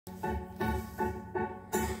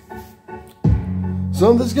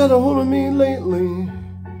Something's got a hold of me lately.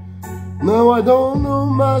 Now I don't know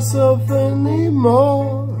myself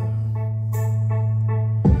anymore.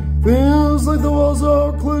 Feels like the walls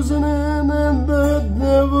are closing in and the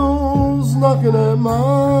devil's knocking at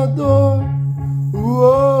my door.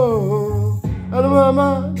 Whoa, out of my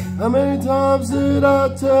mind. How many times did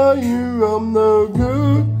I tell you I'm no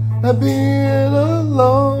good at being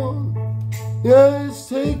alone? Yeah, it's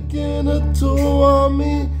taking a toll on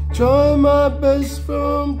me. Trying my best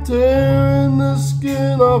from tearing the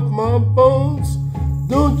skin off my bones.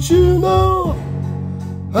 Don't you know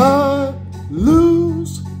I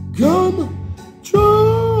lose control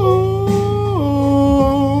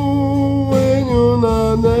when you're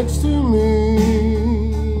not next to me?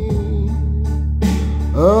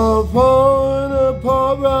 I'm falling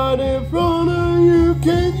apart right in front of you.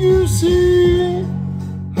 Can't you see?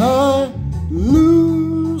 I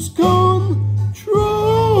lose control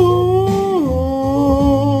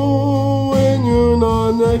when you're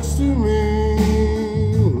not next to me.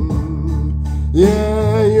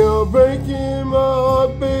 Yeah, you're breaking my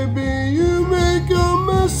heart, baby. You make a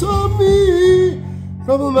mess of me.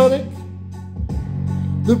 Problematic.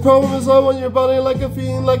 The problem is I want your body like a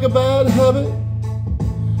fiend, like a bad habit.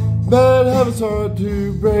 Bad habits are hard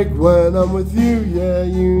to break when I'm with you. Yeah,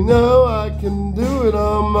 you know I can do it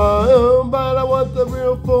on my own, but I want the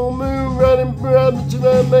real full moon right in bright, but you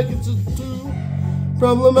know make it too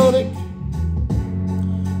problematic.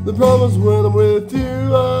 The problem is when I'm with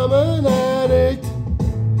you, I'm an addict,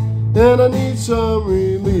 and I need some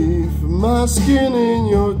relief. My skin in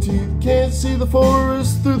your teeth, can't see the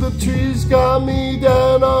forest through the trees. Got me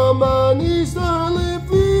down on my knees, darling,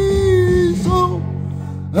 please. Oh,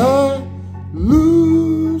 I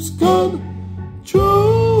lose control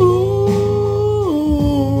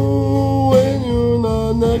when you're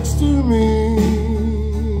not next to me.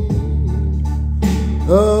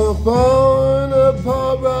 I'm falling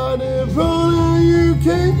apart right in front of you.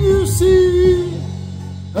 Can't you see?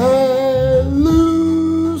 I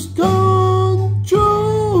lose control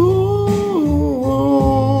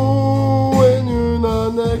when you're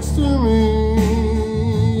not next to me.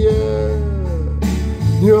 Yeah,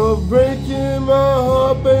 you're breaking my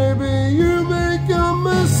heart, baby. You make a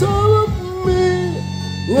mess out of me.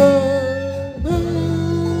 Yeah.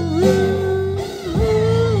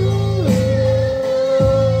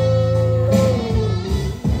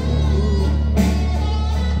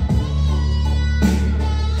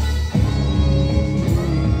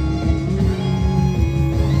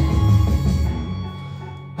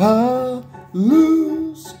 I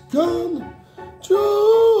lose control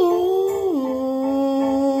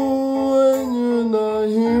when you're not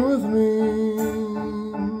here with me.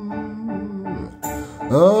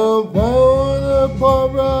 I'm falling apart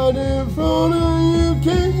right in front of you.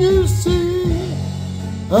 Can't you see?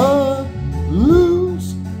 I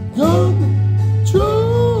lose control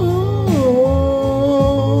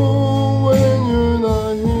when you're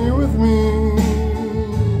not here with me.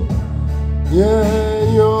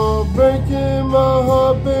 Yeah, you're breaking my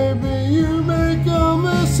heart, baby.